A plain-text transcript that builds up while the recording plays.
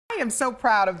I am so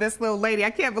proud of this little lady. I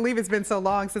can't believe it's been so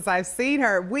long since I've seen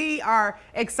her. We are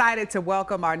excited to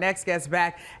welcome our next guest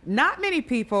back. Not many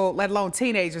people, let alone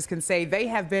teenagers, can say they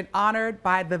have been honored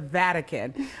by the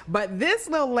Vatican. But this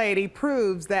little lady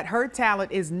proves that her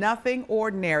talent is nothing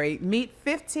ordinary. Meet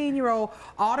 15-year-old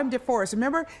Autumn DeForest.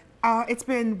 Remember, it's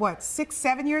been, what, 6,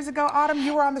 7 years ago, Autumn,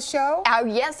 you were on the show?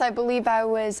 Yes, I believe I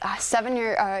was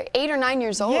 8 or 9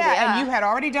 years old. Yeah, and you had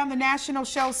already done the national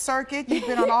show circuit. You've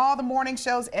been on all the morning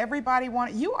shows. Everybody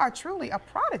wanted. You are truly a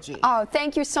prodigy. Oh,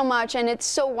 thank you so much, and it's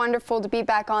so wonderful to be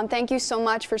back on. Thank you so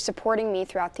much for supporting me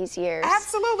throughout these years.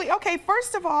 Absolutely. Okay,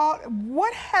 first of all,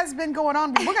 what has been going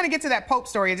on? We're going to get to that Pope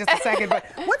story in just a second, but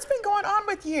what's been going on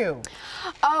with you?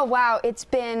 Oh, wow. It's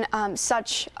been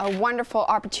such a wonderful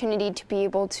opportunity to be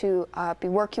able to be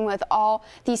working with all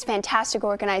these fantastic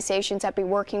organizations I've been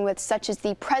working with, such as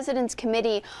the President's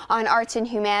Committee on Arts and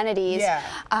Humanities,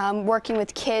 working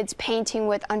with kids, painting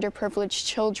with underprivileged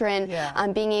children,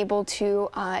 being able to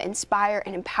inspire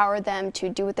and empower them to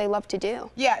do what they love to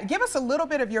do. Yeah, give us a little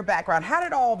bit of your background. How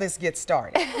did all this get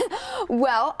started?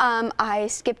 Well, I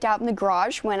skipped out in the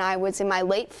garage when I was in my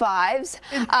late 5s.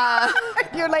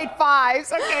 Your late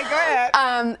 5s. Okay, go ahead.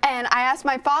 And I asked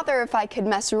my father if I could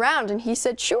mess around, and he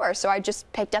said sure. So I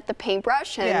just picked up the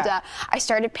paintbrush and I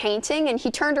started painting, and he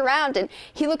turned around and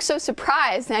he looked so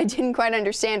surprised, and I didn't quite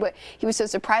understand what he was so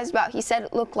surprised about. He said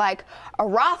it looked like a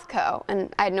Rothko,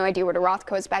 and I had no idea what a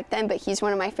Rothko was back then, but he's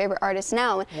one of my favorite artists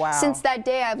now. Wow. Since that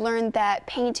day, I've learned that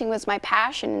painting was my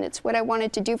passion, and it's what I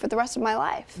wanted to do for the rest of my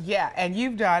life. Yeah, and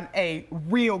you've done a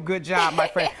real good job, my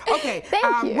friend. Okay,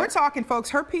 Thank you. We're talking, folks,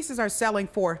 her pieces are selling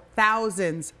for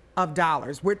thousands of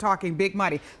dollars. We're talking big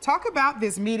money. Talk about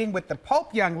this meeting with the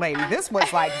Pope, young lady. This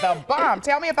was like the bomb.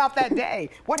 Tell me about that day.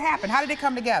 What happened? How did it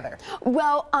come together?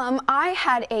 Well, I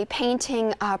had a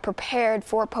painting prepared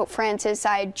for Pope Francis.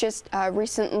 I had just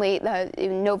recently,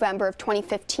 in November of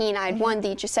 2015, I had won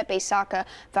the Giuseppe Sacca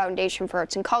Foundation for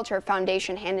Arts and Culture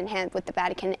Foundation hand in hand with the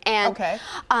Vatican.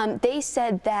 And they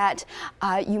said that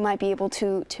you might be able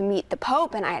to meet the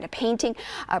Pope, and I had a painting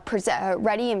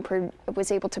ready and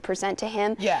was able to present to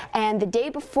him. Yeah. And the day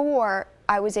before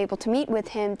I was able to meet with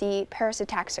him, the Paris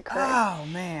attacks occurred. Oh,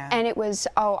 man. And it was,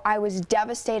 I was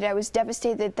devastated. I was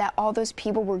devastated that all those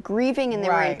people were grieving and they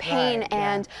were in pain.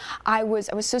 And I was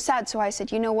so sad. So I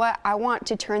said, you know what? I want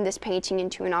to turn this painting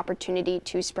into an opportunity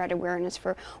to spread awareness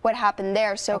for what happened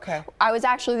there. So I was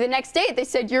actually, the next day, they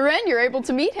said, you're in, you're able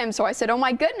to meet him. So I said, oh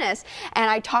my goodness. And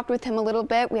I talked with him a little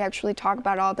bit. We actually talked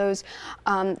about all those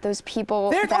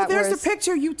people. There's the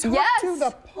picture. You talked to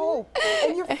the Pope,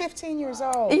 and you're 15 years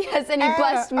old. Yes, and he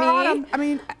blessed me. I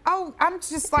mean, I'm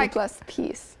just like, he blessed the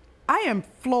peace. I am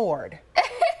floored.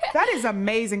 That is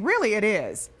amazing. Really, it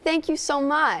is. Thank you so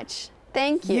much.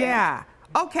 Thank you. Yeah.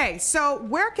 Okay, so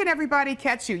where can everybody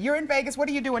catch you? You're in Vegas. What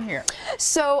are you doing here?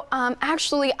 So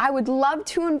actually, I would love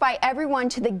to invite everyone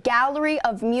to the Gallery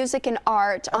of Music and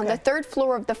Art on the 3rd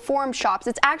floor of the Forum Shops.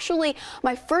 It's actually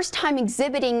my first time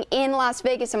exhibiting in Las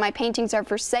Vegas, and my paintings are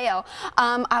for sale.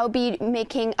 I'll be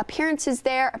making appearances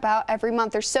there about every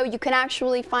month or so. You can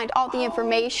actually find all the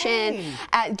information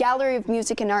at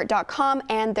galleryofmusicandart.com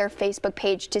and their Facebook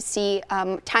page to see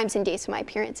times and dates of my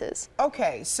appearances.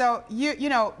 Okay, so you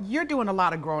know, you're doing a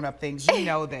lot of grown-up things. You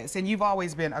know this, and you've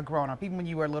always been a grown-up, even when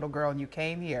you were a little girl and you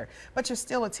came here. But you're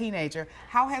still a teenager.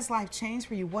 How has life changed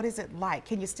for you? What is it like?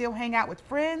 Can you still hang out with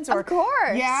friends? Or, of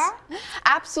course. Yeah?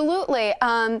 Absolutely.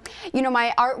 You know,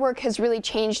 my artwork has really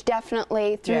changed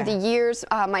definitely through the years.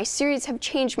 My series have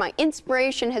changed. My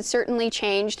inspiration has certainly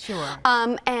changed. Sure.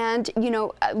 And, you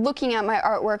know, looking at my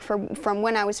artwork from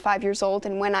when I was 5 years old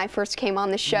and when I first came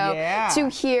on the show to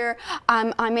here,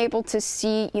 I'm able to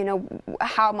see, you know,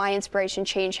 how my inspiration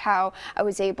changed, how I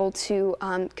was able to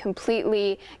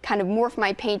completely kind of morph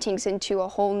my paintings into a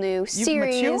whole new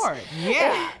series. You've matured.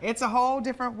 Yeah, it's a whole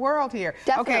different world here.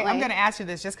 Definitely. Okay, I'm going to ask you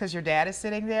this just because your dad is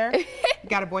sitting there. You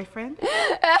got a boyfriend?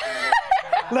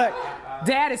 Look,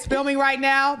 Dad is filming right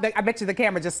now. I bet you the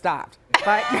camera just stopped.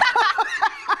 Right?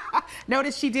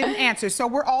 Notice she didn't answer, so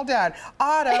we're all done.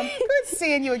 Autumn, good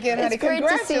seeing you again, honey. It's great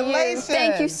to see you.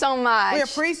 Thank you so much. We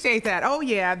appreciate that. Oh,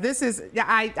 yeah, this is,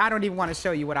 I don't even want to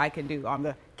show you what I can do on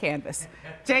the canvas.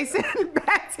 Jason,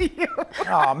 back to you.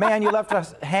 Oh, man, you left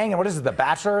us hanging. What is it, The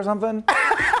Bachelor or something?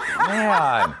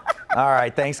 Man. All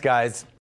right, thanks, guys.